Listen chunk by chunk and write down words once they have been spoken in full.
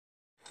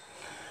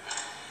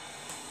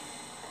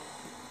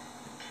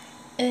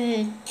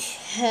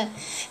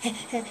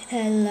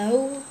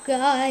Hello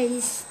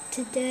guys,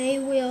 today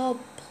we are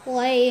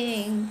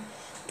playing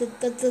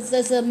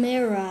the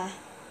mirror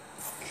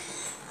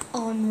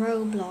on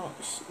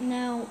Roblox.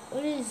 Now,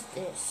 what is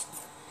this?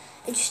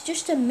 It's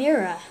just a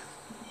mirror.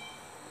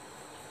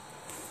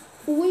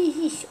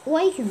 Wait,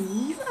 I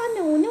can leave?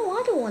 No,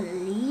 I don't want to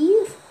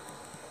leave.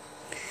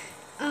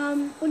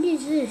 What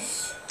is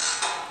this?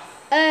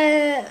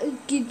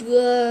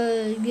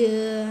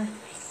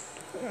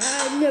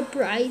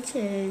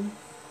 Brighton.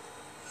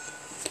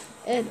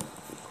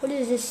 What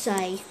does this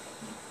say?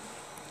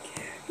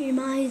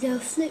 Reminder: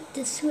 flip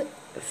the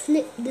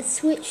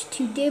switch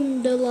to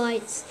dim the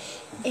lights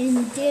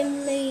in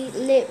dimly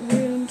lit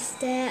room.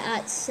 Stare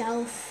at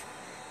self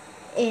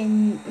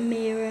in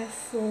mirror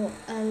for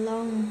a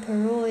long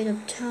period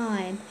of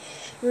time.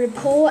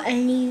 Report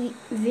any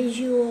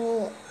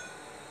visual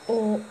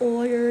or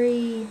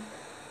auditory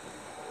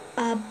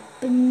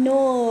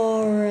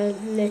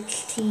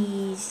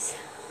abnormalities.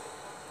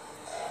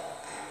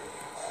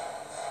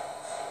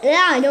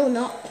 Yeah, I don't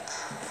know.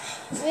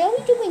 Are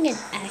we doing an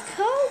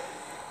echo?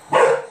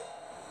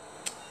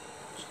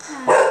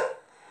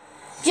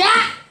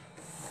 Jack!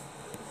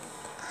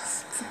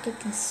 For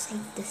goodness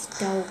sake, this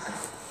dog.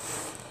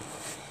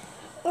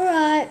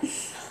 Alright,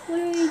 what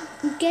do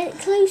we get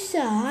closer?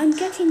 I'm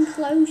getting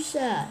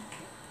closer.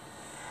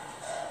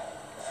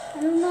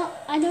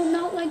 I do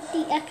not like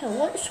the echo.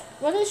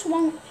 What is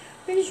wrong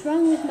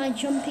with my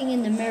jumping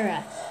in the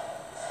mirror?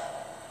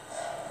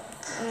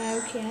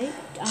 Okay,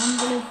 I'm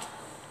gonna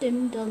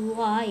dim the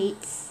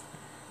lights,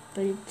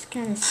 but it's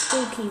kind of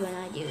spooky when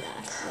I do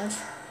that.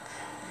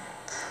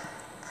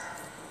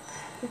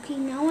 Okay,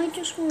 now I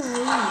just want to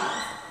leave.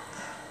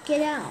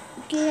 Get out.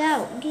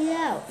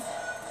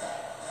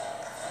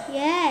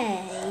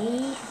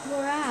 Yay,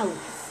 we're out.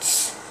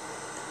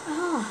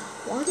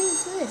 What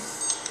is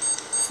this?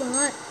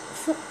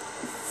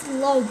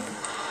 Log.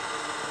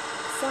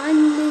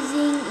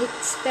 Finalizing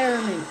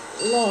experiment.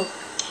 Log. ...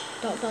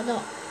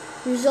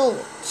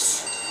 Results.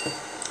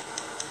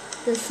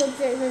 The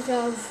subject is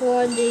for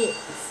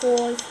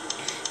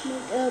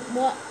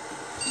what?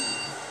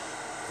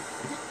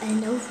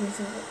 And those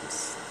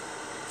results.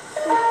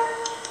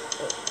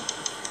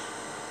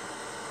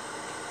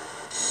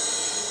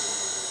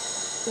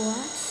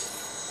 What?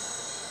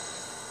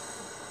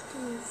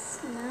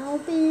 It's now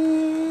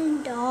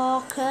been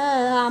darker.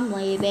 I'm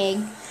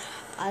leaving.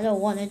 I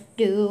don't want to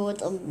do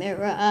the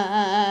mirror.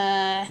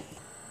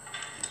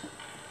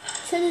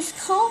 So this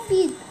can't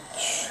be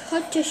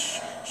such a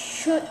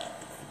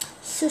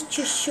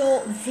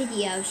short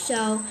video,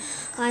 so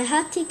I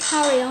had to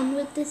carry on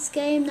with this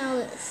game.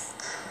 Now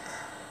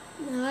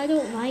I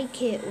don't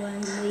like it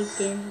when we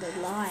dim the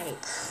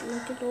lights.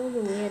 Look at all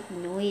the weird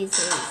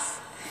noises.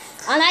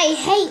 And I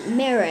hate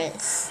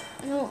mirrors.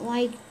 I don't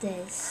like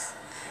this.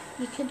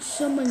 You could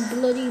summon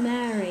Bloody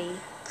Mary,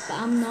 but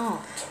I'm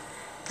not,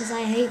 because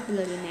I hate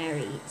Bloody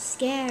Mary. It's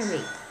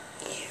scary.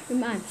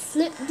 Remind,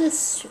 flip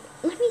this.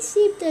 Let me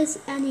see if there's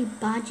any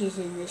badges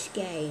in this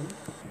game.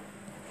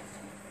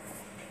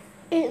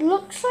 It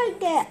looks like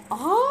there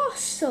are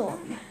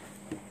some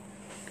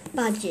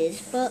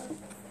badges, but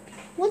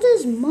what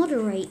does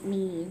moderate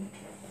mean?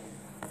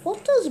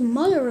 What does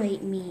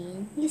moderate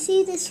mean? You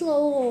see this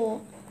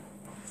little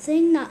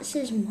thing that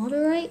says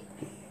moderate?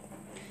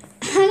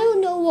 I don't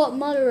know what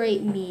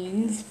moderate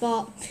means,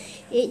 but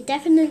it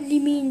definitely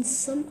means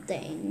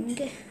something.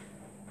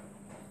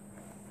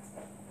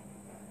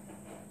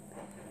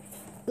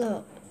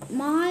 Look,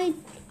 I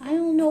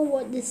don't know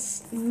what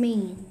this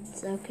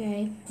means,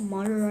 okay?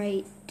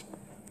 Moderate.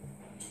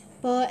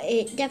 But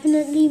it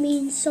definitely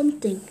means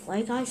something,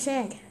 like I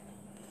said.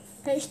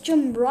 Let's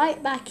jump right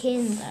back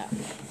in there,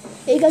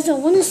 because I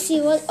want to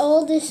see what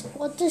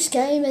this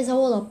game is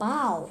all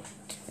about.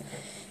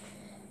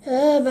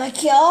 Oh my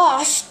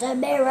gosh, the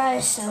mirror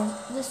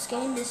this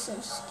game is so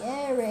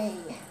scary.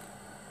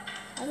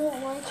 I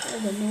don't like all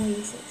the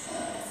noises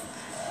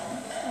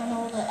and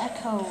all the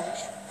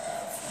echoes.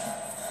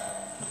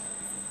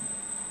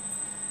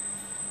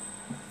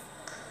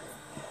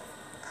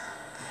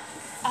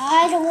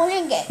 I don't want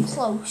to get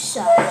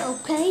closer,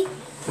 okay?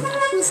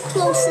 That was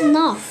close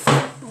enough,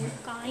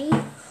 okay?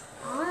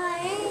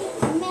 I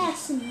ain't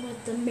messing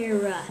with the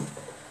mirror,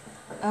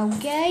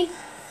 okay?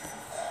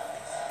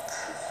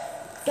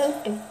 Don't.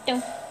 I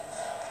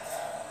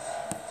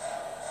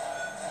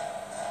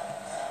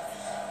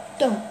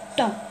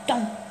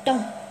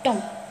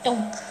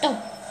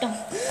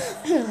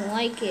don't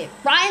like it.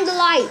 Brighten the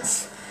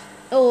lights.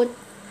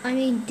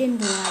 Dim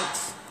the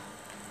lights.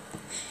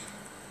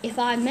 If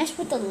I mess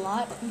with the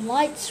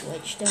light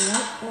switch, then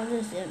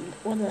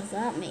what does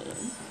that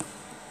mean?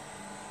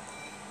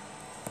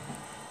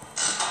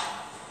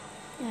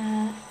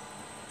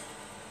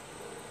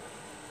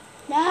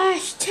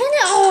 Nash, turn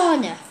it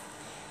on!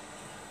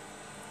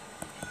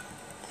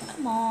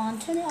 Come on,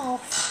 turn it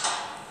off.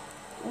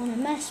 I want to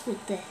mess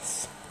with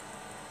this.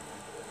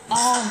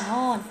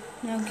 On.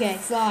 Okay,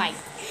 fine.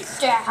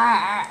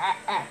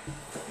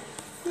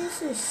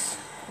 This is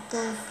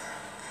above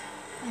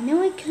I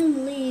know I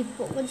can leave,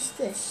 but what's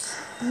this?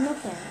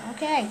 Nothing.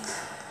 Okay.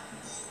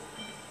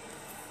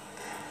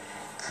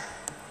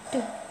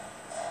 Do.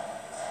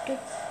 Do.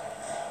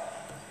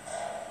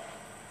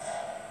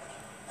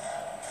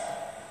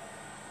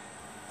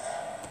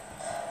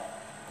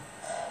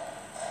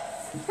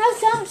 That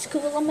sounds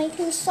cool. I'm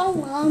making a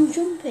song while I'm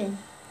jumping.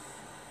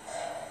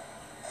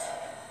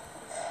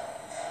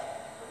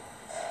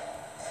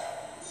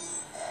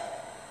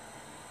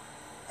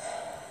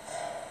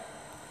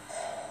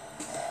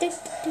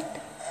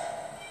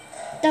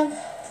 Down,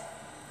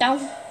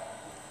 down,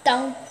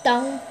 down,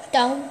 down,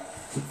 down.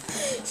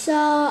 So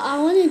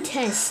I want to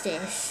test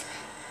this.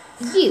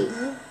 You?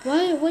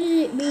 What does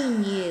it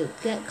mean? You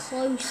get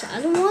closer?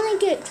 I don't want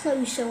to get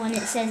closer when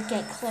it says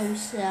get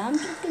closer. I'm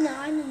just gonna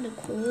hide in the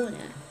corner.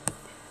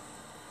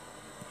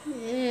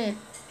 Yeah.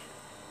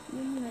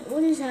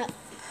 What is that?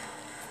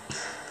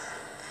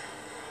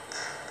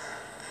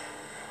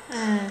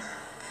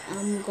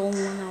 I'm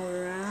going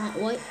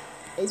around. What?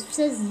 It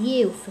says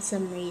you for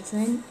some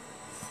reason.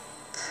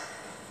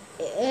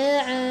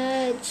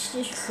 It's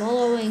just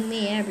following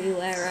me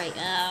everywhere right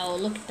now.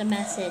 Look at the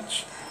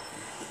message.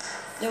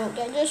 Don't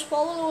get just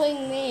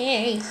following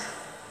me.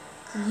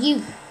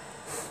 You.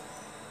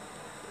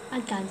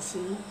 I can't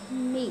see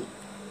me.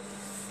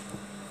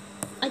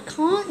 I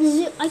can't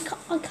zoom. I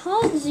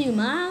can't zoom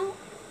out.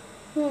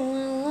 Oh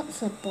well,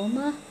 that's a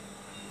bummer.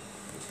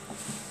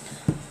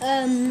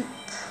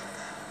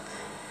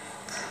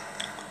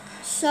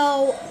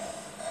 So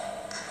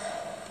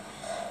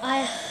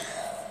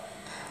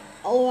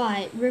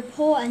alright,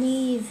 report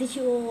any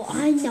visual.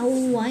 I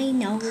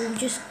know.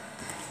 Just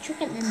chuck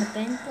it in the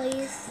bin,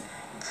 please.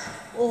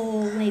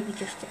 Or maybe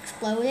just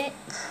explode it.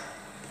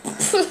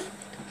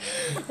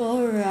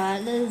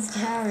 Alright, let's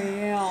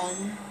carry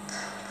on.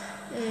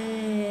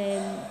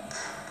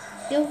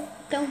 Go.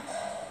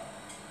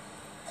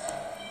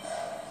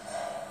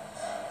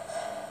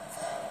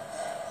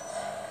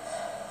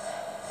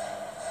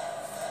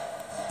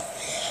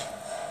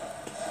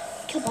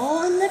 Come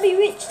on, let me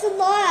reach the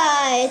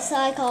lights.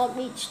 I can't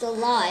reach the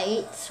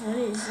lights. What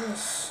is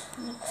this?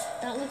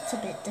 That looks a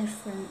bit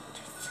different.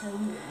 So,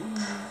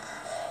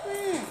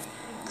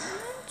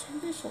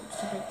 this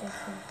looks a bit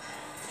different.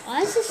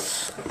 Why is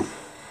this?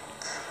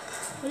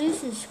 What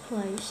is this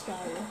place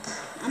though?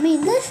 I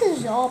mean, this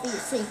is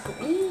obviously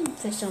green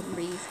for some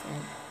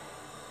reason.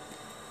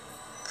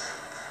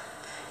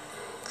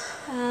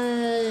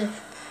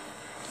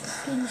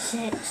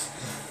 26,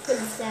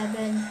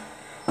 27,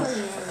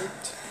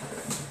 28.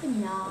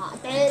 No,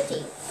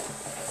 30.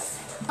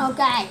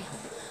 Okay,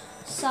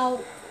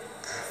 so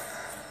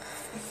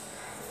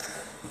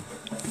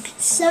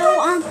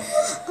I'm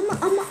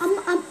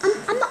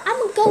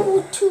gonna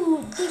go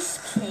to this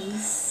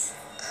place.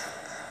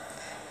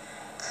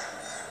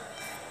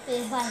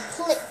 If I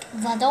click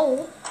the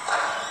door,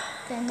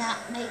 then that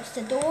makes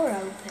the door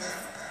open.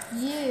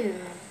 You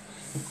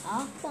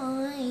are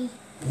fine.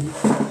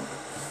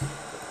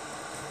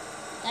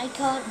 I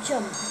can't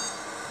jump.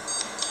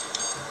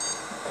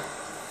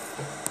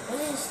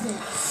 What is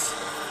this?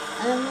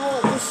 I don't know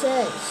what this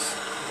is.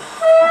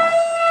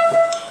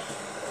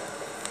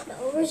 The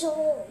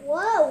result.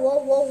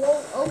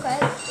 Whoa. Okay,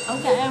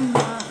 I'm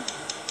not.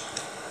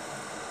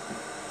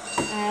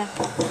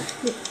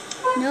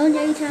 No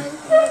data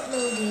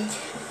uploaded.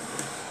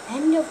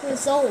 End of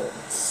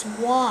results.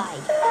 Why?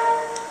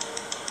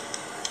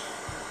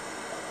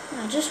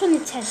 I just want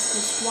to test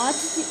this. Why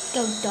did it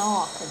go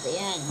dark at the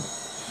end?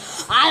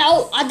 I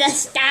don't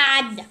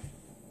understand.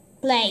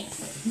 Play.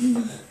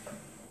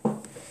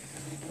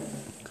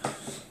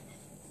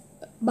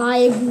 By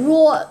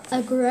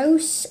a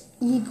gross.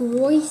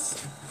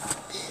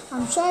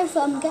 I'm sorry if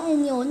I'm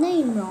getting your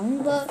name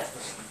wrong, but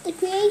the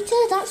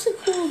creator, that's a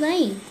cool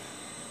name.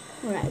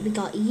 Alright, we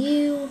got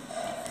you.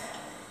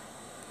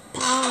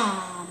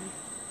 Pop.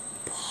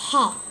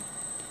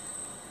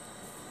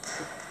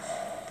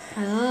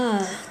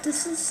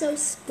 This is so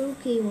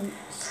spooky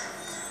once.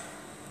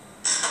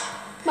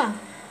 Bam.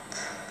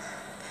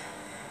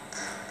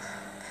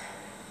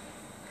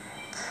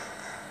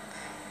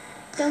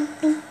 Dum.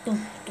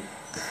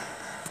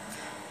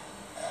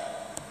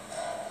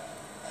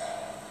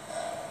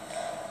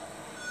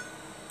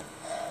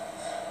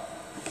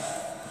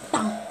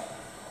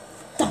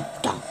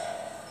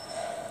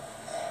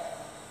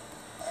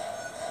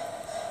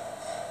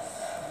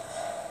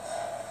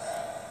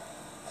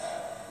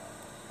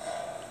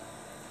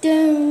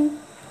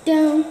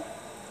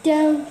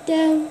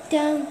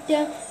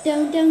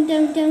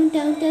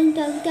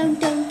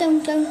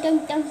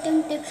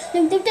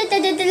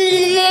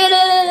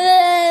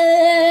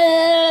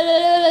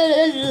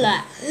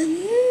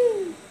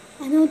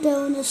 I know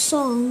down a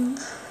song.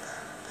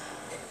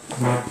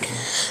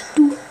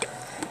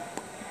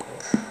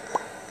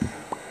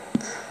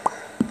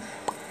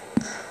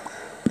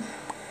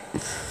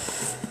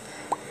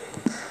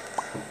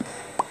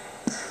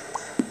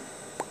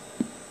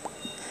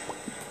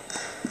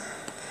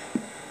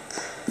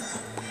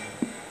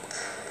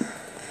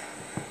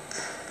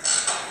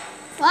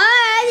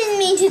 I didn't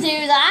mean to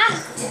do that.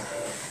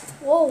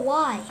 Whoa.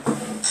 why.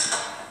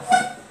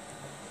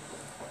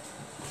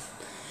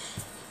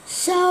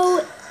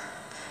 So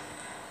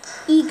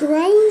he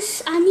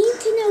grows. I need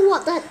to know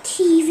what that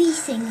TV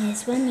thing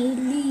is when you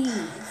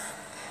leave.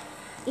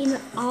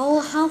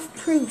 I'll have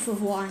proof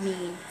of what I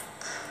mean.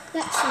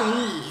 Let's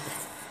leave.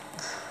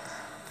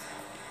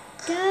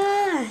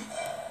 Duh.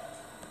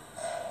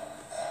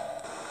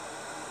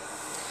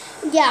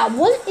 Yeah,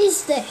 what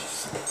is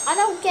this? I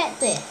don't get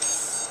this.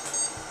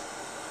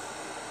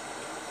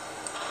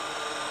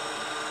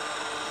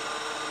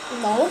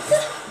 Log.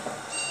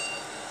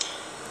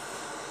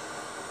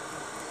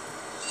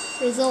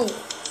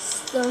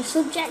 Results. The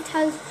subject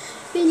has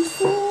been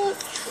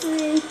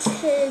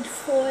treated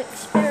for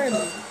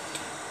experiment.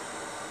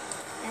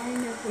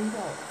 End of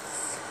results.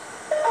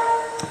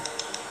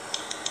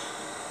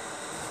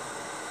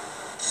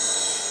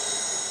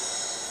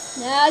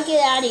 Now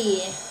get out of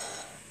here.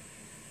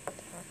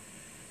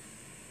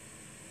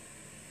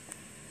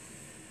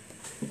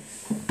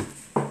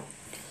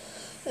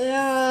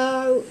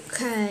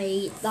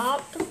 Okay,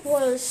 that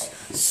was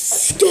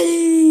scary.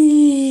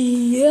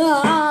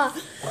 Yeah.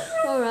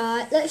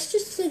 Alright, let's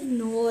just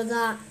ignore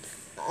that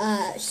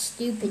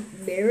stupid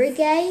mirror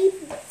game.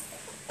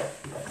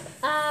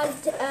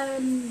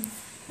 And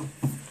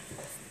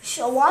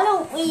so why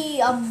don't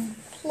we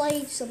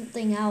play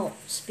something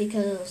else,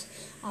 because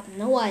I have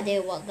no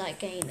idea what that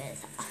game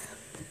is.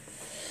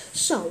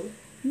 So,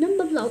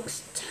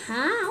 Numberblocks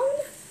Town.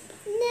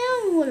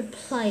 Now I want to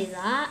play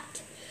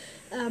that.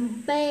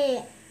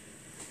 Bear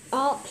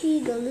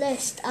RP the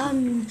list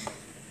and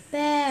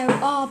Bear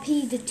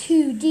RP the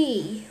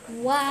 2D.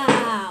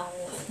 Wow,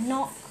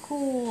 not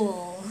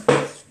cool.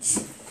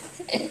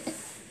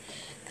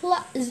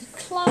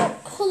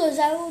 Colours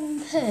own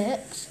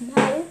perks.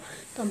 No.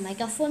 The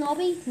megaphone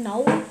hobby.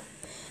 No.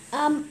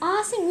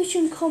 I think we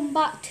should come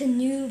back to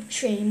Noob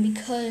Train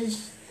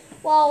because,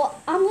 well,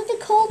 I'm gonna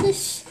call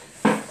this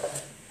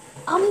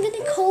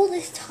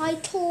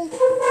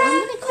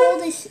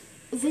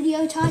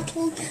video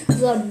title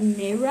The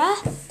Mirror,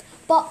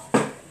 but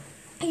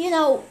you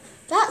know,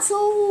 that's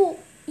all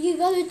you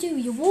gotta do.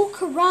 You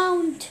walk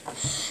around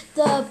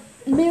the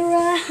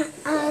mirror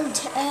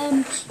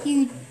and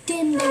you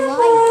dim the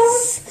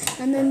lights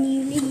and then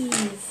you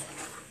leave.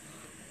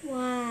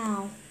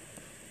 Wow,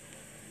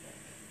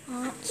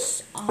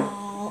 that's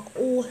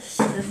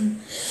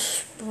awesome,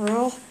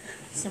 bro.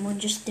 Someone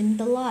just dimmed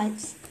the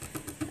lights.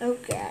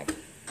 Okay.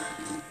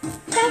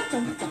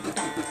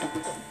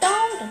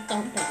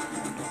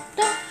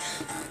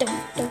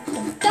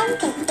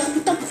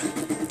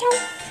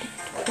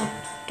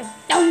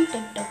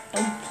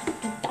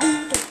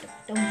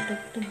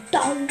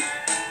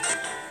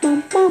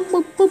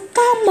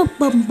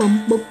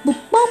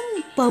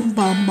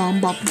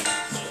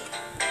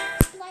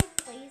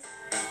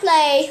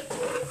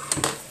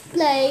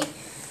 Play.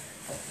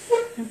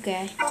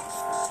 Okay.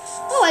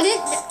 Oh, I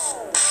didn't.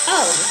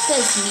 Oh, it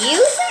says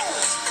music.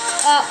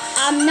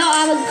 I'm not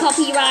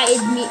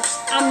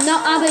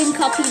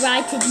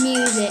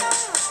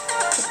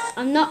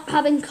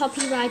having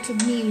copyrighted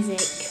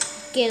music.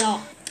 Get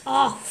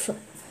off.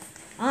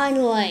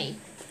 Finally.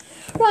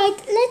 Right,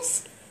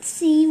 let's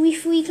see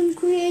if we can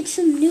create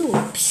some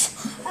noobs.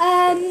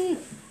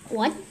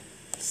 What?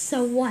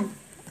 So one.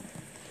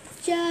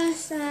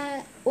 Just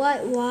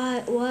what?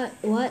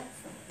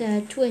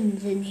 The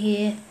twins in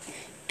here.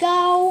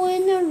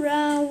 Going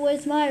around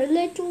with my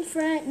little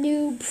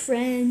noob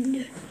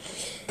friend.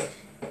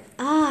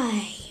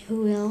 I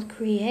will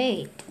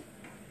create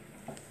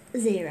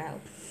 0.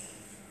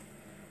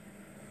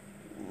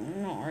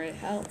 Not very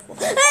helpful.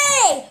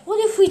 Hey! What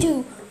if we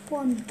do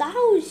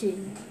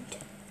 1,000?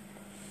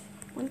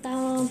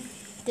 1,000.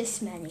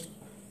 This many.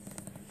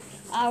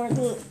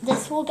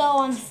 This will go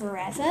on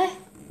forever.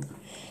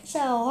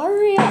 So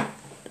hurry up.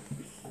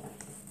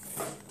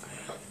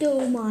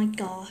 Oh my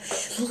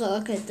gosh,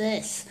 look at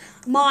this.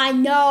 My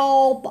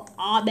noob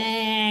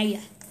army.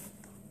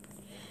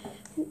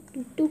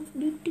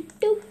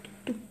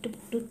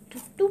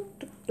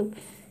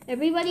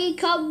 Everybody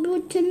come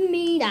to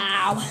me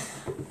now.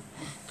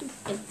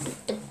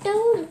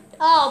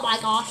 Oh my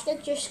gosh, they're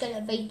just gonna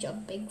be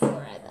jumping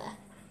forever.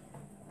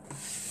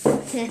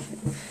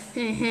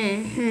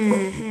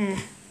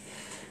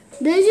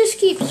 They just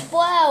keep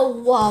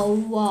spoiling.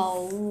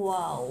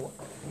 Whoa.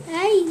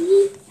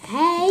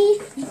 Hey,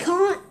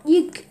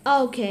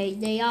 okay,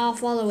 they are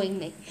following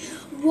me.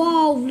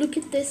 Whoa, look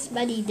at this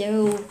many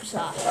noobs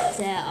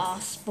that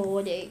are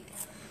spawning.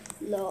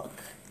 Look.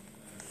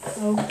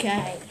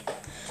 Okay.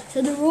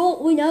 So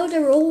we know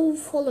they're all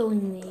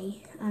following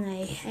me, and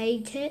I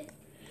hate it.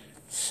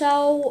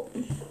 So,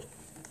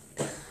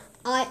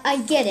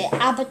 I get it.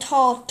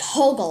 Avatar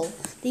toggle.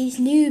 These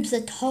noobs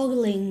are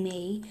toggling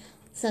me.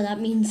 So that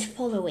means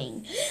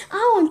following.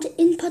 I want to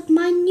input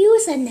my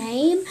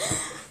username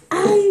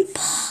and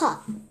put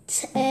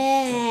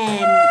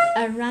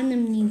a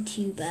random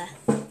YouTuber.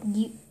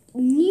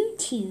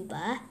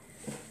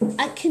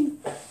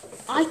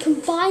 I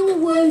combine the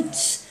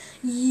words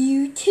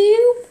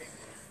YouTube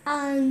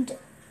and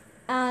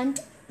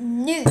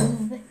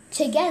noob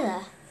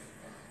together.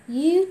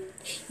 You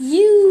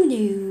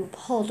noob.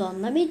 Hold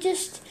on, let me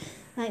just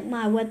make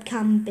my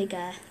webcam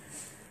bigger.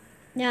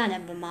 No,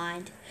 never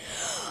mind.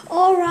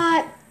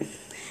 Alright.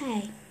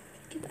 Hey,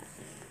 get back.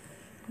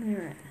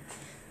 Alright.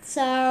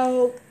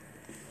 So,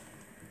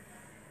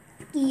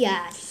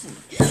 yeah.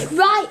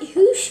 Right,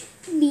 who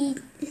should be?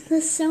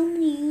 There's so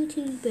many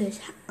YouTubers.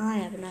 I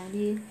have an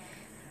idea.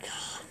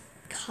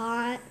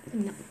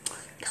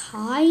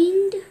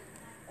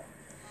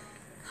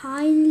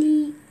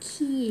 Kindly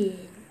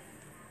kid.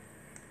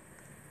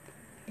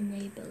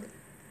 Enable.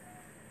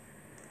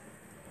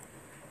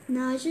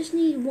 No, I just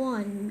need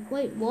one.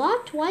 Wait,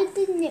 what? Why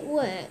didn't it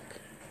work?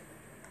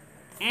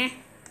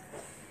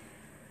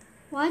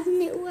 Why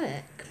didn't it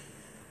work?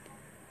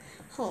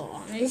 Hold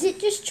on, is it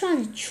just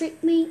trying to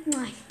trick me?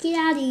 Get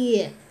out of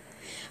here.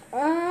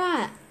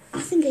 Alright, I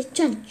think it's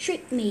trying to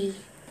trick me.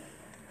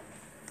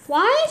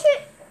 Why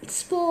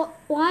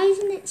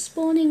isn't it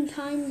spawning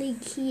Kindly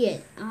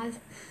Kid? I've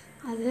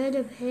heard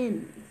of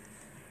him.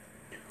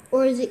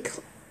 Or is it?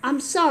 I'm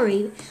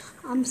sorry.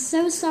 I'm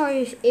so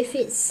sorry if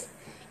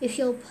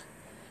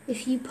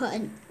you put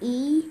an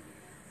E.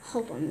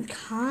 Hold on,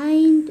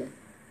 kindly.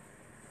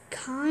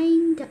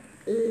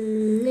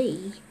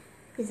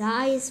 Is that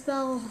how you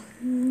spell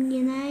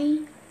your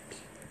name?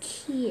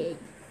 Kid.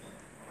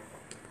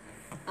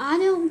 I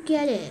don't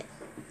get it.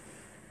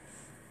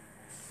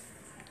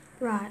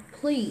 Right,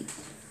 please,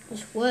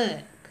 just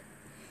work.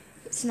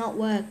 It's not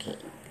working.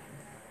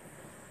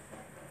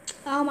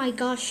 Oh my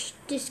gosh,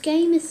 this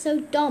game is so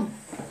dumb.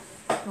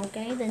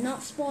 Okay, they're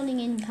not spawning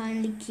in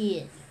Kindly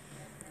Kid.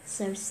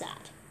 So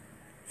sad.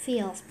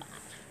 Feels bad.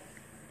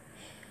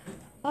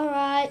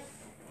 Alright,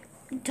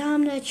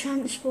 time to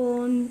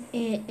transform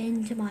it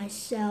into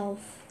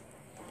myself.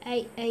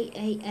 A.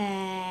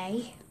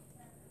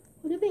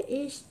 What if it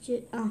is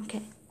just...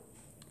 Okay.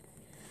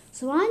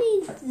 So I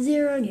need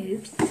 0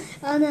 noobs.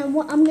 And then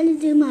what I'm going to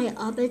do, my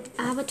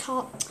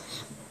avatar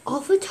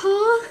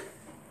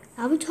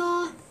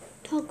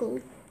toggle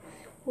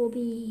will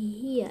be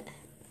here.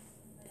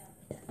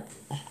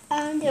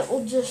 And it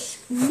will just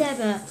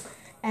never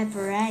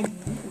ever end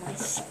my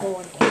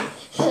spawning.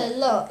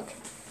 Look,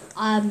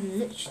 I'm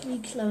literally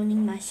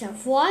cloning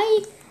myself.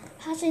 Why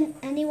hasn't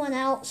anyone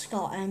else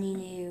got any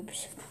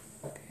noobs?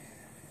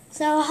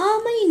 So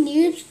how many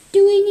noobs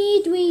do we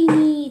need? We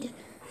need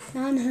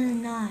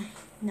 909.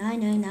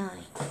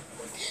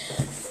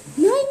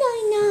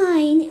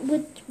 999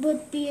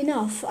 would be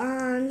enough.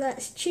 And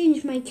let's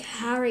change my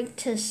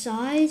character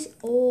size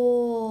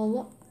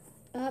all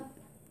up.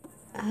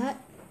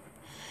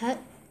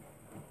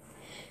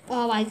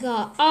 Oh my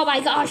god. Oh my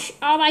gosh.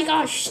 Oh my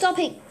gosh. Stop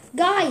it.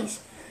 Guys,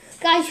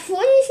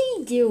 what is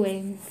he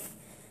doing?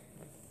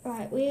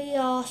 Right, we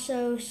are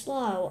so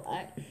slow.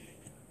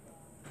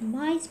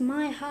 My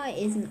height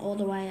isn't all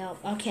the way up.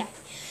 Okay.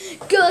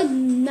 Good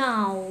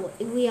now.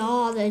 We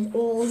are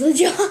all the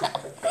giants.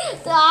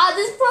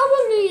 This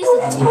probably is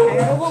a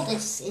terrible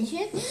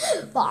decision,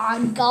 but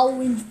I'm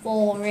going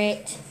for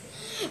it.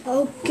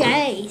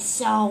 Okay,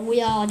 so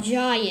we are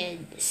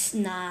giants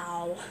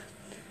now.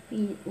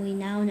 We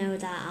now know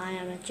that I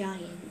am a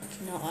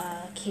giant, not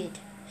a kid.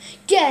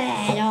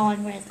 Get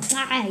on with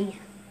play.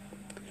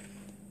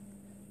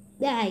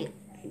 Hey.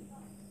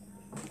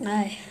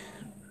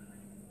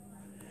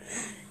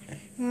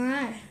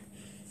 Alright.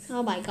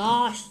 Oh my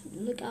gosh,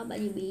 look how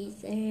many bees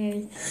there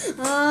is.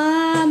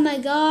 Oh my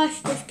gosh,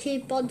 just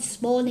keep on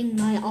spawning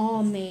my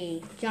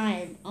army.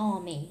 Giant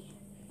army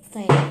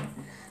thing.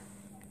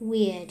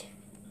 Weird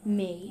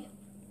me.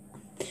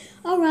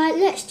 Alright,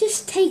 let's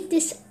just take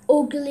this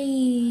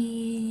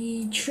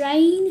ugly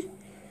train.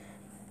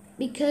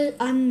 Because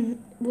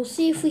we'll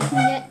see if we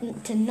can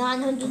get to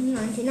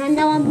 999.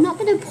 Now I'm not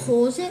going to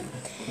pause it.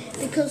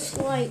 Because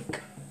I'm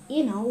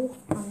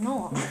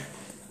not.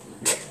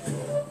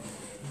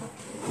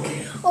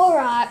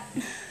 Alright.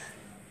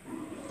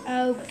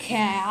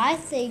 Okay, I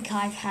think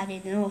I've had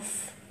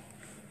enough.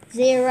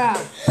 0.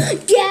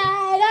 Get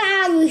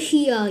out of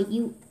here,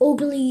 you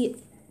ugly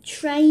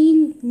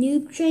train,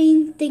 noob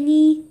train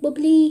thingy,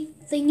 bubbly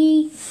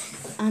thingy,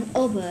 and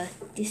other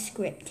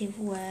descriptive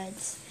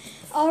words.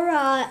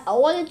 Alright, I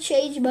want to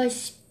change my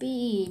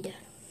speed.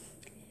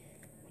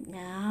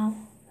 Now,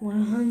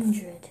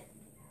 100.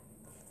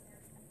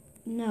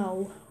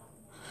 No.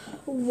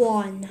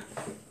 1.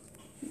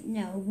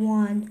 No,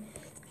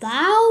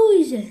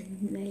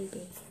 1,000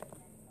 maybe.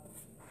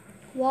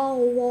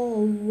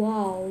 Whoa.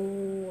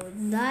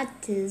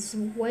 That is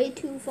way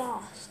too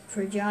fast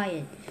for a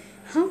giant.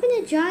 How can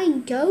a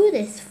giant go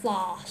this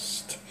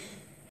fast?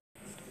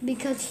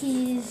 Because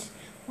he's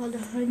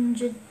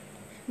 100.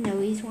 No,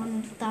 he's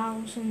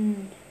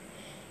 1,000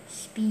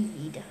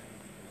 speed.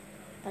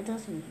 That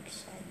doesn't make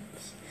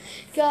sense.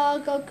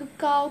 Go.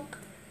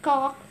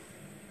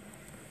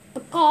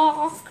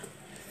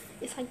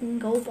 If I can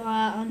go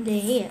by under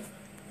here.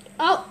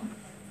 Oh!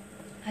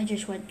 I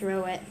just went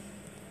through it.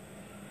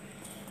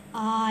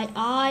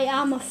 I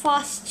am a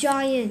fast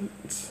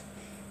giant.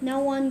 No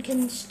one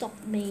can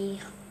stop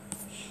me.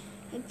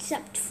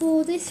 Except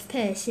for this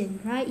person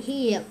right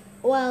here.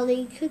 Well,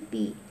 he could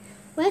be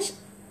Where's...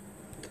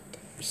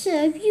 So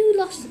have you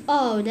lost...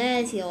 Oh,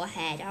 there's your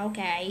head.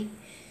 Okay.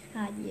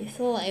 You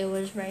thought it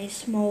was very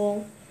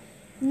small.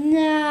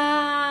 No.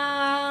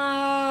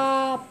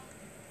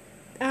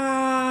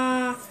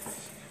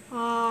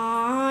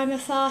 I'm a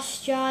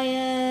fast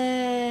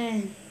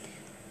giant.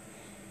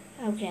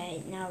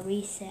 Okay, now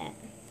reset.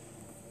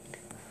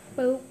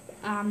 Boop.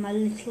 I'm a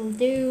little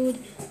dude,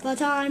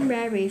 but I'm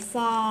very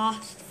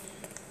fast.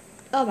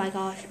 Oh my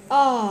gosh.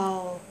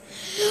 Oh.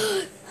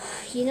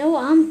 You know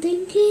what I'm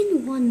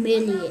thinking? 1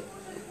 million.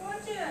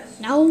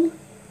 No.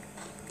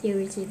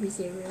 0, 0,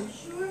 0.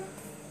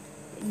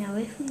 Now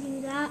if we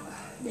do that,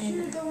 then...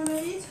 Sure, don't want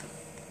to eat?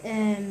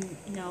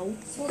 No.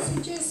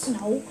 Sausages?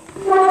 No.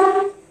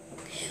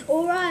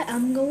 Alright,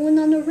 I'm going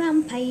on a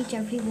rampage,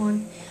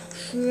 everyone.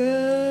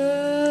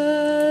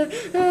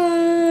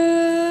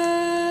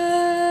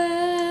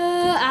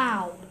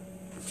 Ow.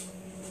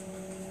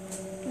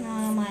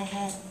 Oh, my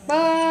head.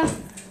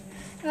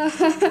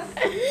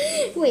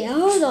 Wait,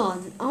 hold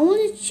on. I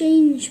want to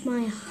change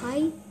my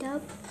height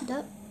up.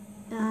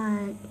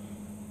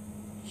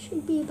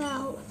 Should be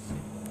about...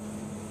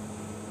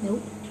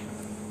 Nope.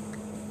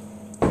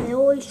 I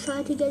always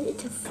try to get it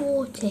to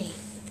 40.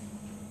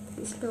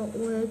 It's not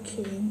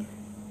working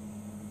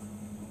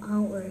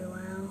out very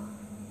well.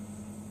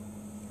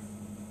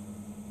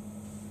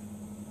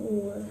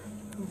 Oh,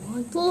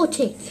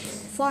 40!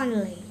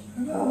 Finally.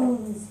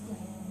 No,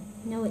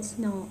 it's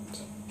not.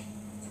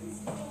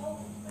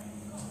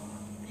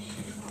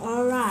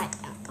 Alright,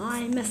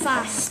 I'm a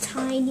fast,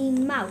 tiny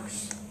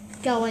mouse.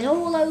 Going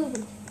all over.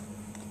 It's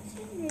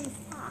really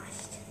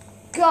fast.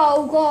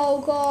 Go, go,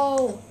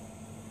 go!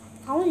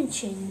 I want to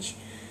change.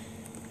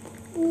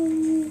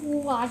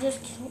 Ooh, I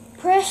just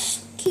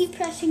keep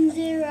pressing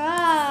 0.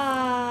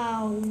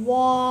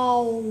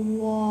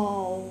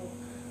 Whoa.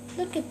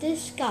 Look at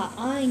this guy.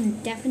 I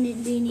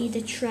definitely need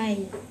a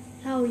trail.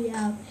 Oh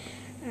yeah,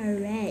 a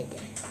red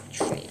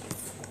trail.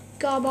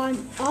 Come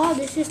on. Oh,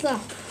 this is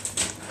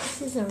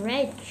a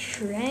red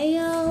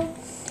trail.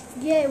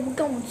 Yeah, we're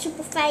going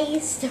super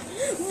fast.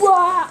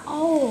 Wow.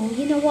 Oh,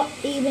 you know what?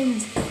 Even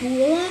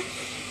cooler?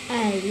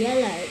 A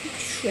yellow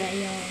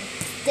trail.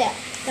 That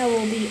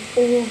will be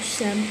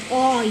awesome.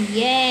 Oh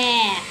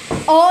yeah.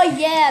 Oh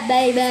yeah,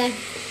 baby.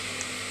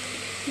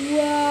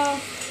 Wow.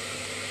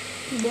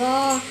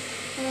 Wow.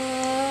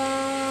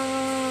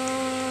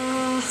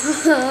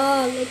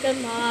 Look at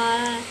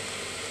my...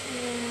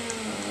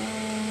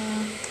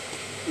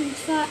 in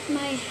fact,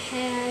 my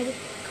head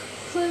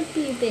could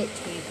be a bit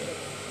too big.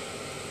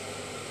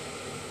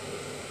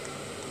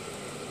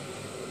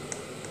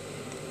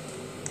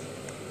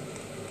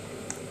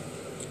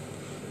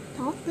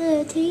 Not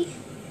 30.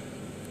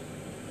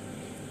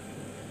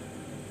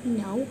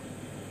 No.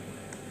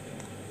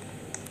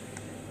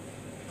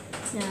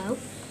 No.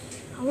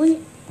 I want...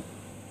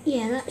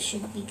 Yeah, that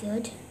should be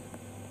good.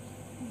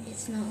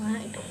 It's not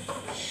that good.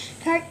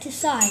 Character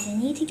size, I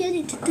need to get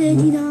it to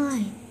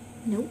 39.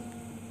 Nope.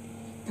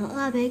 Not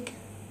that big.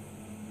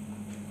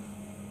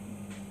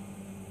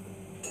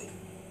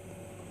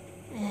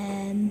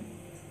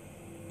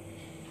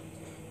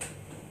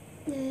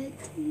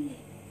 30.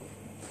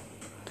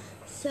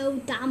 So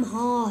damn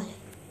hard.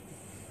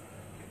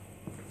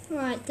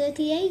 Right,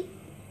 38.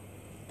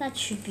 That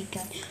should be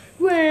good.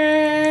 Wow.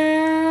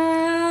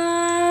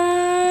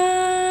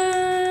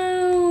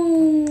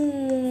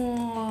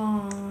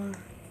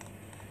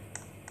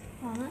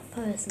 Oh, that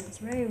person's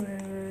very,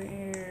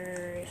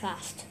 very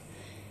fast.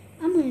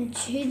 I'm going to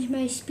change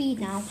my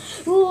speed now.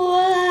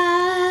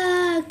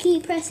 Whoa,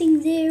 keep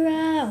pressing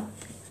 0.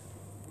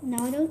 No,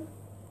 I don't.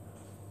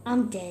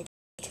 I'm dead.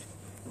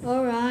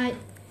 Alright.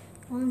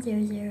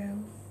 100.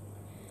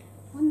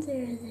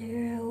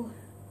 100.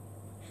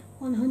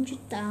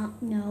 100 down.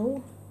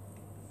 No.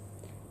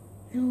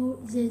 No.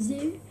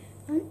 0.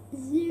 000,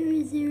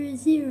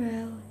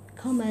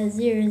 comma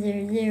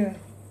 000.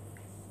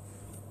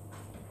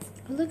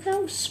 Look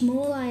how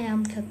small I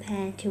am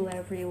compared to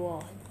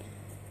everyone.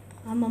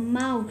 I'm a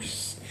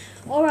mouse.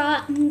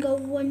 Alright, I'm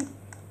going.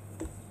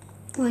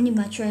 I need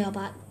my trail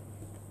back.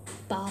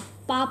 Bop,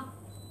 bop.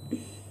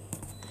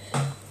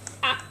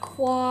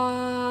 Aqua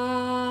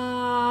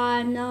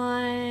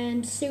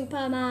 9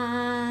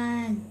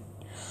 Superman.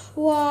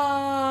 Wow.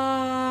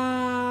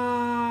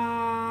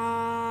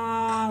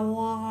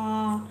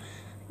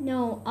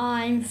 No,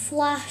 I'm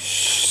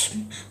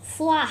Flashman.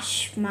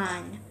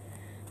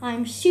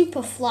 I'm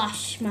Super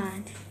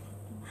Flashman.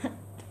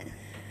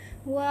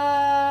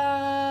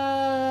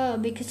 Whoa,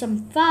 because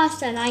I'm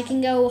fast and I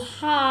can go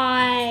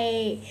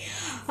high.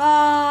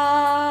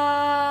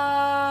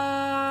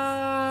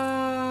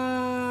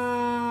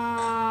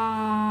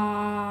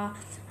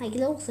 I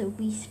can also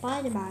be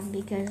Spider-Man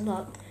because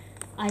look,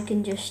 I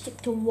can just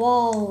stick to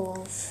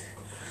walls.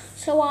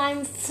 So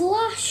I'm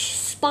Flash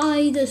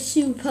Spider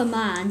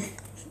Superman.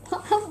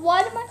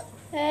 What am I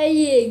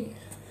saying?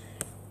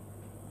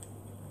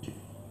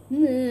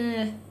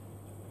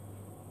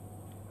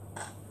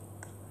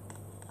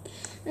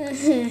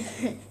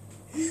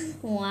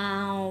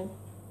 Wow.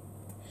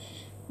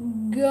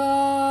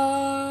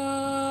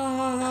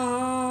 God.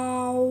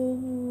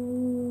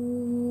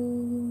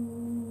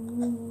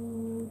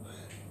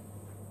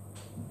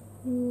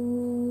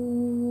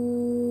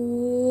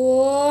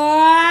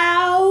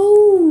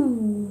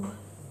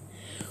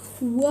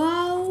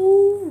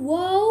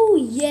 Whoa,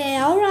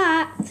 yeah,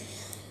 alright.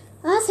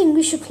 I think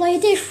we should play a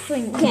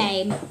different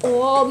game.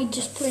 Or are we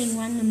just playing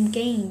random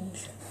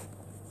games?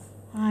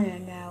 I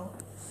don't know.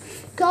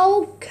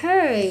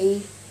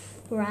 Okay.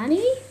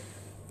 Granny?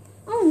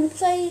 I'm gonna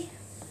play...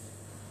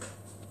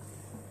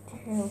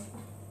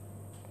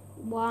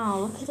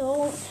 Wow,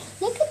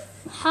 look at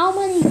how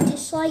many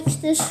dislikes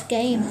this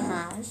game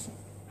has.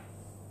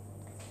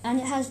 And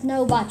it has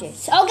no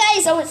budgets.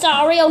 Okay, so it's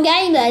not a real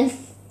game then.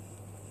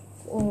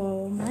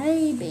 Or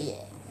maybe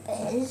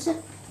it is.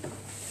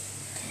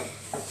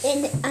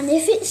 And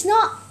if it's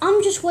not,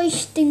 I'm just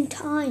wasting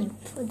time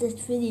for this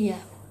video.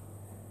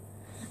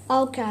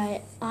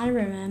 Okay, I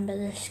remember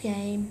this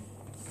game.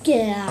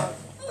 Get out.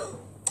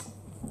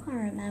 I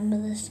remember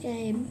this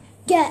game.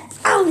 Get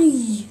out of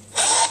here.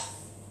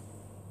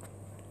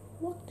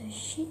 What the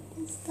shit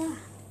is that?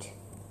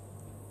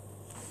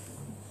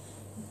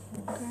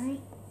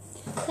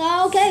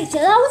 Okay, so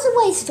that was a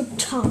waste of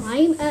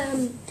time.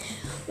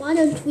 Why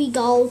don't we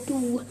go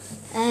to,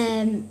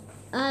 I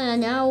don't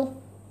know,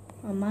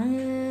 we're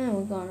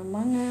going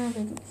Among Us.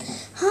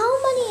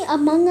 How many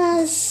Among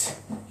Us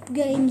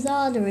games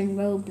are there in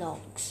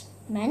Roblox?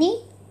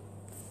 Many?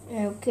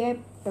 Okay.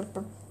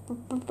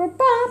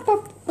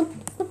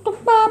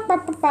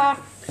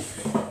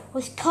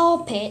 With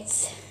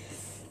carpets.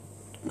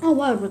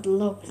 Oh, I would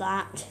love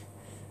that.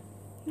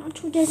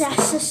 Natural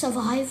disaster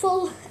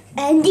survival.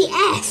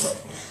 NDS.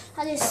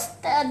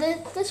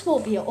 This will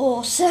be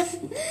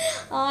awesome.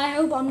 I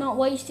hope I'm not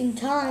wasting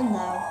time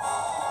though.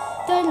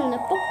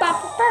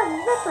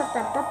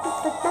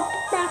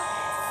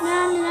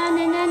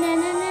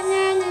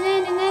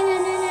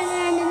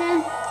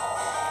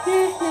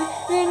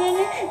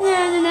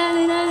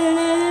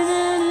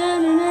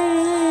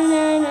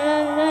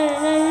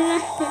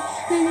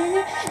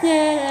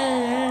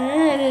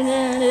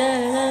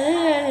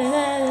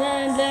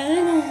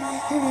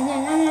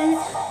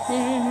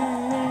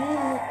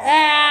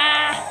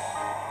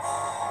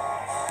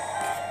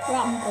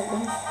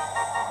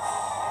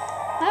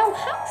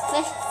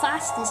 How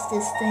fast is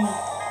this thing?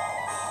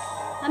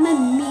 I'm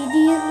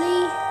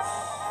immediately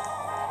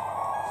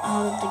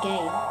out of the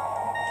game.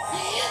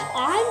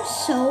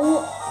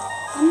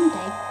 I'm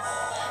dead.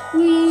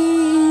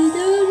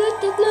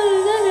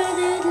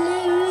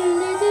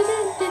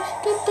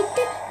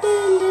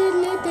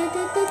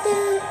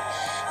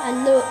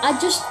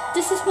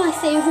 This is my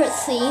favorite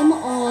theme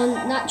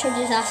on natural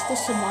disaster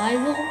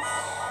survival.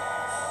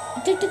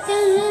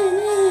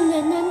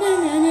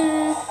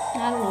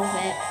 I love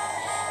it.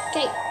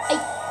 Okay,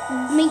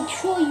 make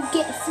sure you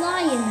get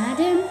flying,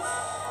 Adam.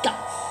 Go.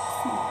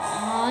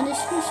 Come on,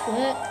 this must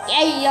work.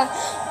 Yeah,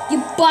 you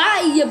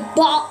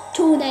bought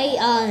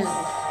tornado.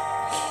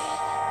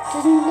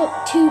 Doesn't look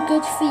too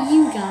good for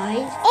you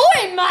guys. Oh,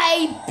 it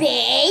might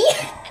be.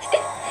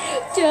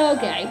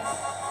 Okay.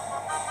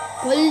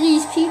 What are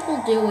these people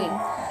doing?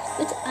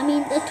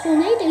 The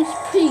tornado's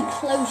pretty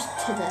close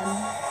to them.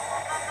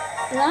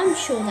 But I'm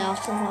sure they'll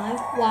survive.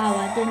 Wow,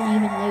 I didn't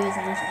even lose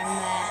anything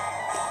there.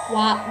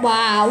 Wow,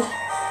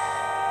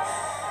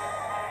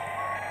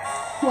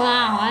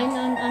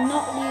 I'm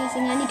not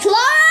losing any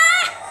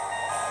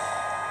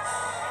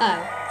Oh,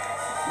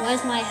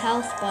 where's my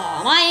health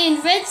bar? Am I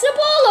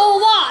invincible or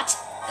what?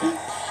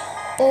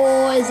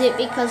 Or is it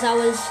because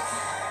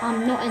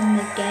I'm not in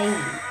the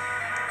game?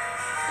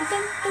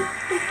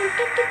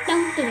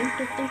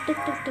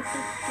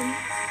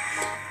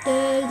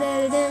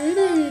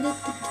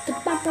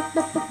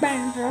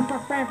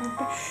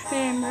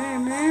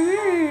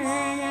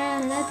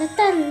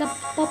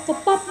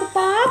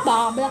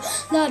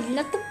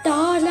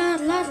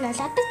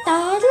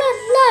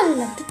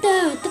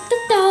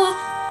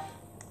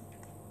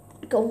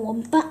 Go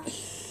on back.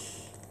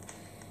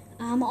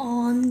 I'm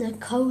on the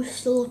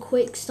coastal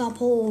quick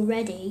stop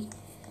already,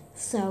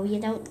 so you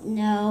don't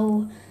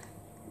know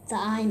that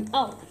I'm...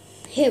 Oh,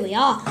 here we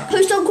are.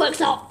 Coastal quick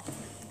stop.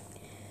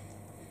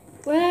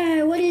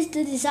 What is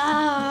the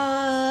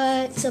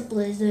design? It's a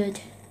blizzard.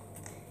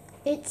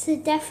 It's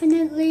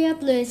definitely a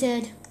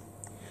blizzard.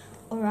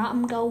 Alright,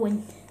 I'm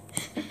going.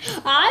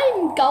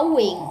 I'm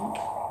going.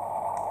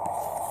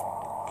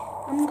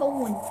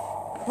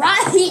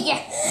 Right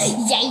here.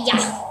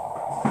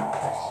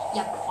 Yeah.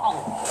 Oh.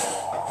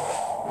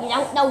 You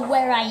don't know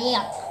where I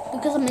am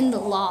because I'm in the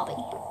lobby.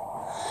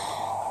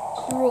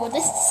 Bro,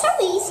 this is so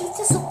easy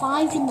to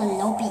survive in the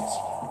lobby.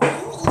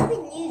 You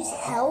even lose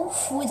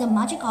health with a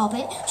magic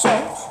carpet. So,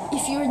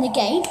 if you're in the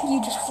game,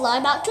 you just fly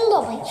back to the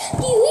lobby.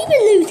 Do you even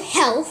lose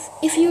health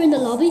if you're in the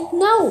lobby?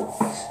 No.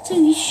 So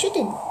you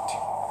shouldn't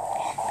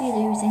be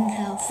losing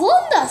health.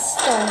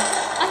 Thunderstorm!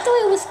 I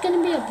thought it was going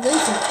to be a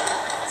blizzard.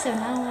 So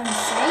now I'm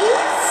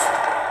safe?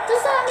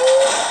 Does that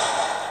mean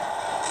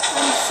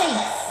I'm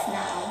safe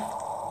now?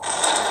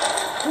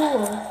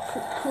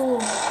 Cool.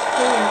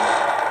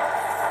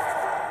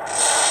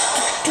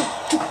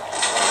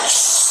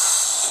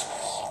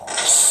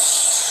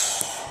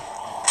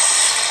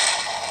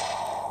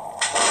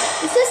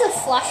 If there's a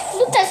flash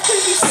flood, that's going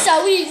to be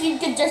so easy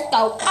to just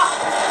go up.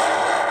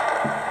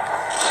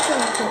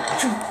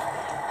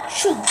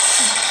 Shoo, shoo,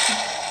 shoo.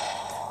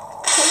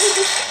 Can we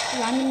just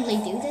randomly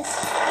do this?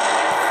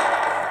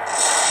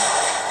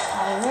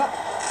 Power up.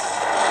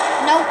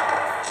 Nope.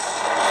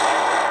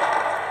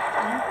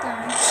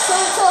 So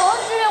it's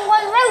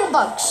 101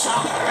 Robux,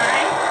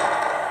 right?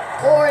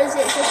 Or is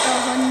it just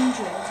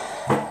 100?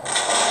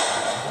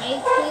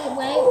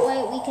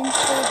 Wait, we can do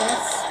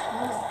this.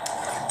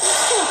 Let's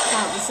talk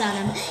about this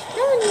anime.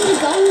 No one need to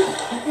go.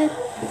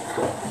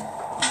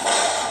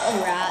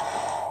 Alright.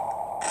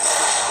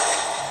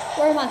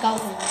 Where am I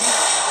going?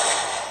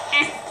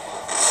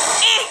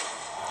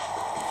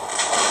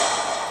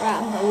 Right,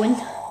 I'm going.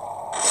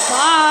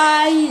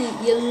 Bye!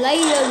 You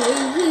later,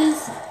 losers.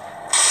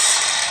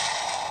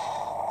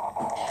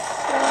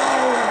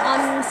 Wow,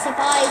 I'm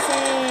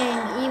surviving,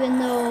 even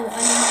though I'm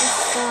in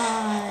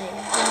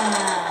disguise.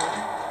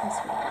 That's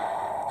weird.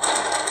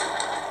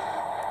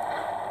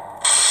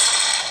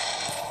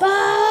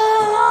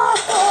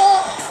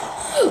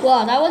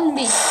 Wow, that wouldn't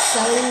be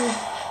so...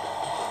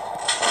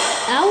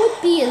 That would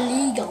be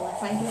illegal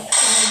if I just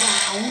fell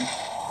down.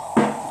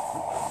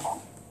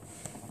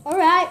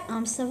 Alright,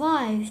 I'm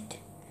survived.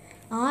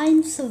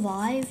 I'm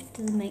survived,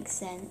 doesn't make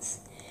sense.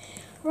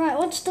 Right,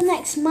 what's the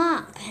next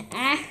map?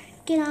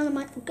 Get out of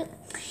my...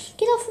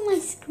 Get off of my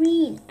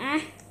screen.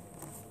 Right,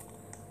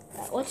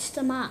 what's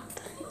the map?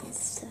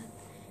 It's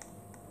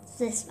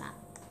this map.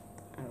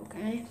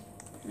 Okay,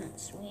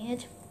 that's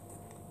weird.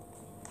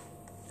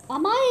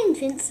 Am I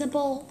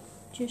invincible?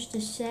 Just to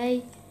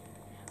say,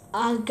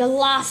 a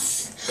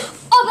glass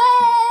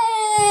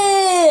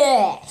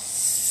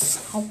abyss.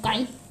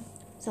 Okay.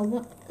 So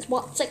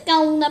what's it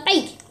gonna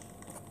be?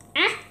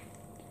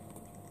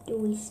 Do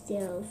we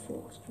still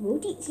fall through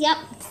these? Yep.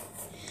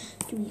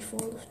 Do we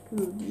fall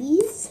through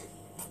these?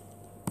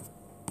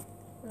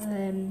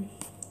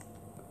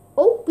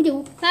 Oh, we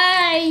do.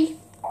 Hey.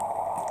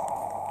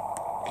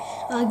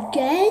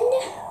 Again?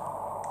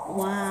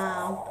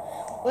 Wow.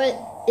 What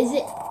is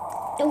it?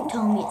 Don't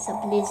tell me it's a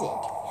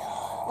blizzard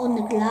on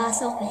the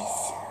glass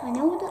office. I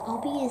know the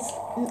obby is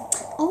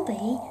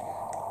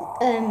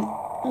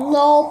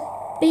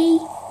lobby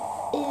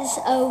is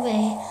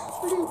over.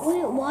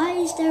 Why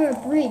is there a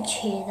bridge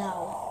here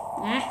though?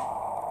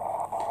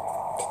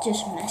 To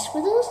just mess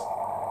with us?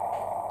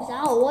 Is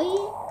that what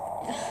you?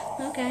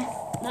 Okay,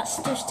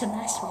 that's just to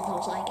mess with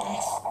us, I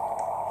guess.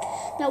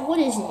 Now what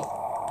is it?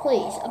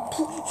 Please,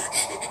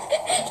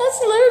 that's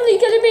literally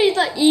gonna be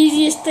the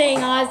easiest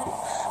thing on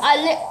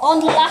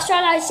the last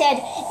round I said,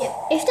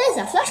 if there's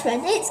a flash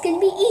run, it's gonna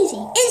be easy.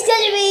 It's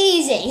gonna be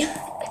easy.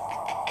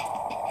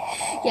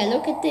 Yeah,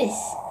 look at this.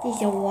 This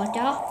is your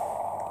water.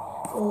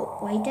 Oh,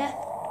 waiter.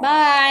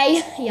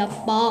 Bye, you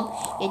bum,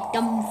 you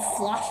dumb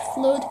flash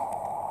flood.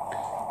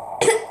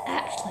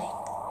 Actually,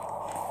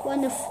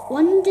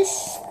 when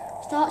this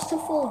starts to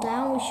fall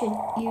down, we should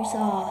use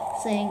our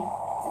thing.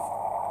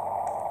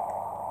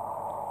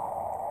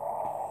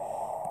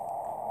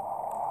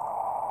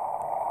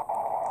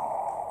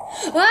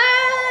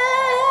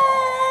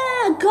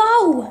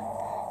 Go!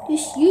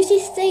 Just use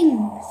these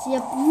things,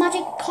 your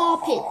magic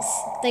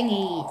carpets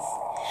thingies.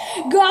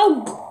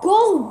 Go,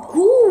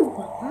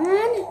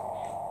 man!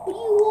 What are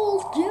you all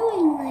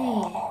doing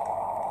there?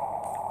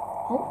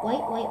 Oh,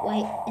 wait.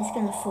 It's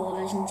gonna fall,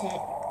 isn't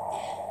it?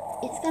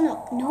 It's gonna...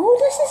 No,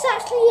 this is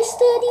actually a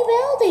sturdy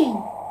building.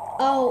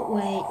 Oh,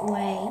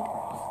 wait.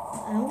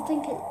 I don't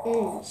think it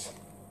is.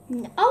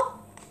 No. Oh!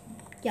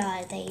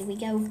 Yeah, there we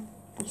go.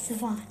 We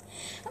survived.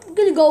 I'm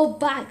gonna go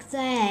back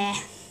there.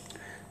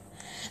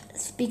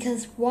 It's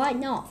because why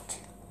not?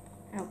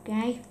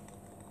 Okay.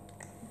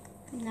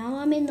 Now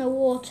I'm in the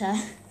water.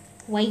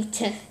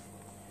 Wait.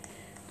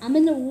 I'm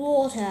in the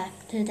water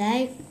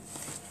today,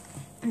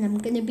 and I'm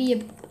gonna be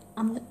a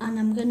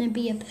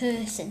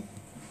person.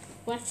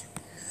 What?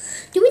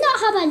 Do we not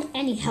have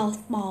any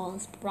health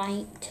bars,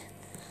 right?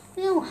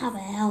 We don't have a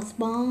health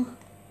bar.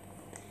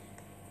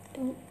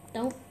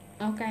 Don't.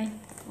 Okay.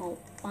 Oh,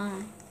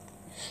 fine.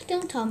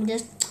 Don't tell me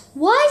this.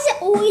 Why is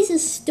it always a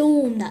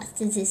storm that's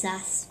a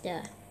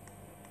disaster?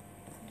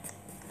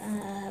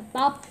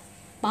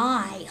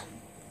 Bye.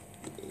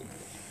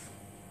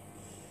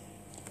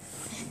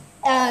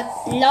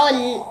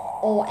 LOL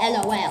or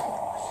LOL.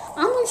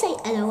 I'm gonna say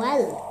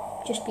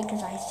LOL just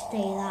because I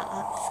stay that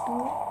at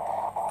school.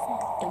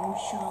 Dumb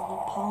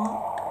Charlie Park.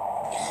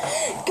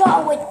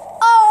 Going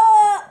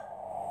up!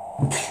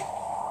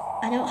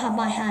 I don't have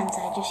my hands,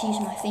 I just use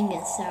my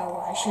fingers, so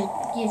I should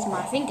use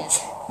my fingers.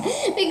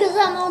 because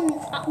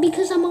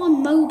I'm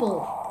on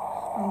mobile.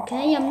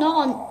 Okay, I'm not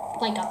on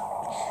like a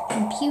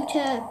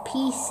computer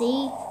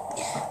PC.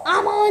 I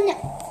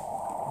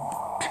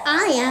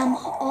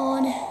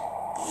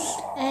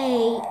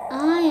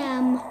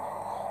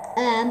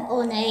am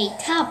on a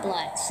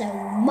tablet, so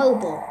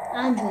mobile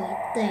Android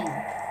thing.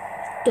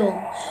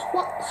 Dumb.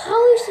 What? How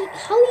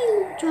are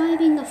you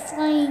driving a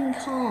flying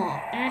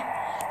car?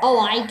 Oh,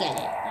 I get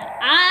it.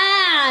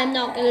 I'm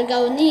not gonna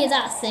go near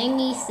that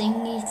thingy.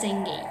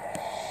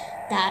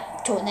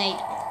 That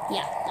tornado.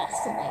 Yeah,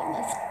 that's the name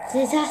of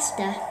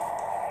disaster.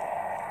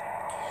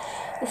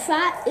 In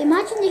fact,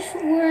 imagine if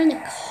we were in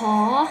a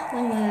car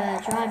when we're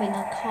driving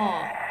a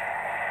car.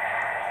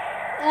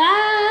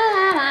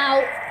 I'm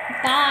out.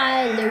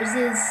 Bye,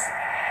 losers.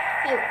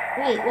 Oh,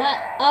 wait, what?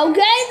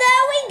 Okay,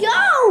 there we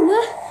go.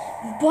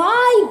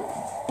 Bye,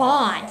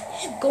 bye.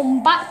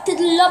 Going back to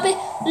the lobby.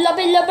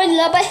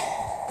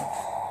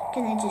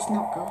 Can I just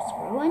not go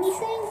through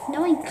anything?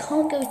 No, I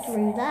can't go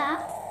through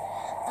that.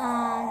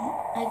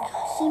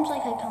 Seems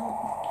like I can't.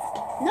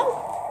 No,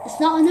 it's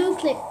not a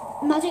no-click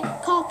magic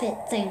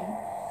carpet thing.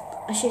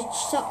 I should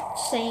stop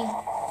saying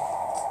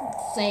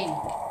thing.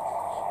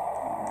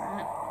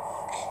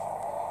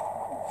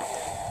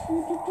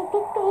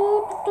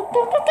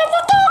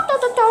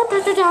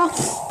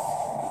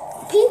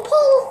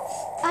 People,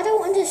 I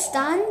don't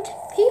understand.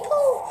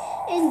 People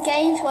in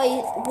games where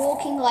you're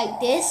walking like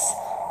this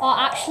are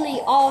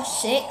actually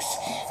R6.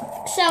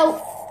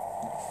 So,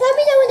 let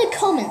me know in the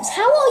comments,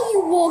 how are you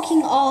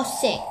walking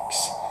R6?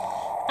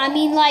 I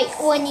mean, like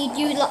when you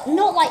do, like,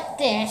 not like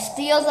this,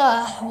 the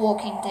other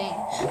walking thing.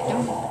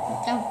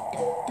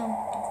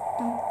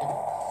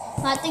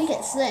 I think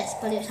it's this,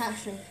 but it's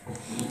actually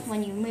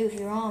when you move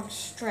your arms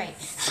straight.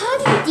 How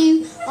do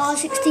you do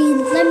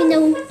R16? Let me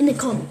know in the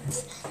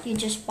comments. Do you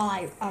just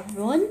buy a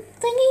run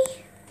thingy,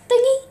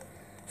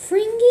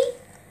 fringy,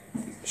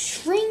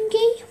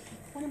 shringy?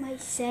 What am I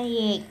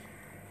saying?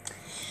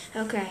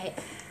 Okay.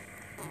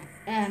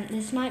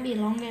 This might be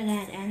longer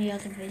than any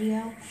other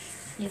video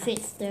if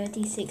it's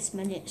 36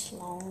 minutes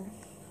long.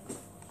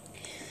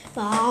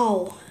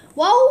 Wow.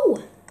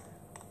 Whoa!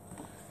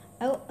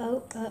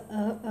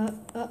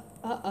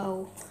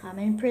 Oh, I'm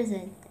in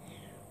prison.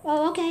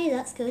 Oh, okay,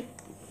 that's good.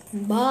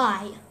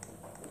 Bye.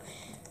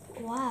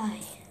 Why?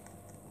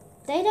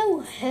 They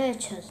don't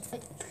hurt us.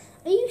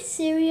 Are you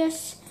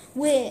serious?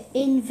 We're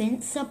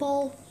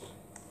invincible?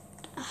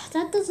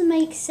 That doesn't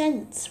make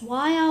sense.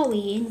 Why are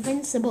we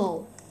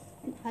invincible?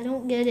 I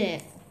don't get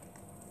it.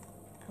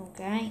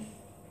 Okay.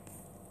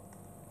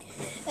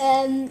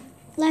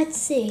 Let's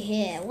see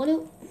here.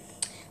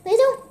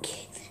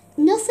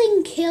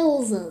 Nothing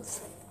kills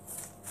us.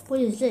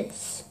 What is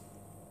this?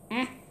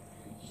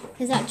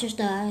 Is that just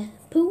a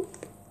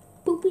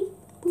poopy?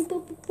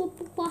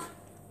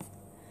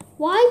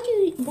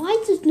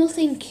 Why does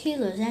nothing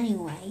kill us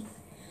anyway?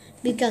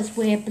 Because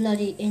we're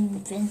bloody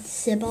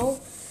invincible.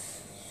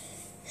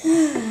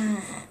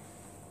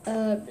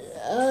 I've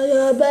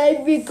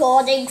been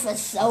recording for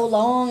so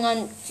long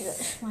on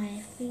just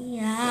my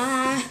feet.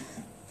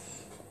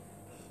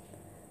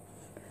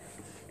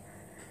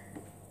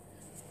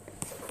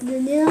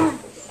 Vanilla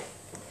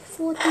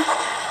 40.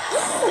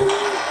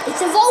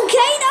 It's a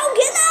volcano!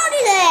 Get out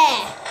of there!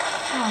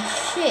 Oh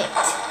shit!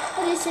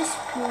 What is this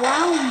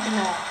brown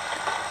block?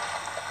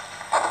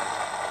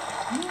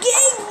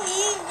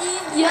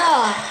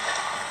 Yeah.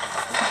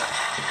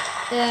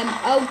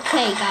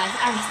 Okay, guys.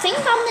 I think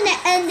I'm gonna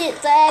end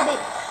it there.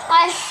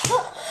 But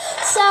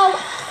so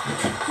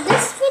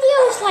this video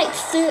is like.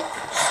 So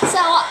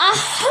I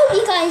hope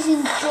you guys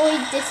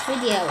enjoyed this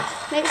video.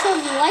 Make sure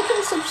you like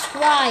and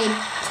subscribe,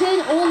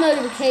 turn all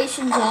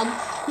notifications on,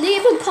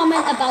 leave a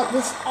comment about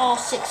this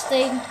R6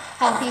 thing,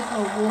 how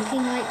people are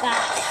walking like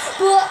that.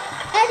 But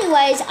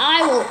anyways,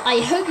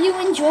 I hope you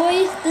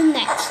enjoy the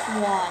next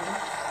one.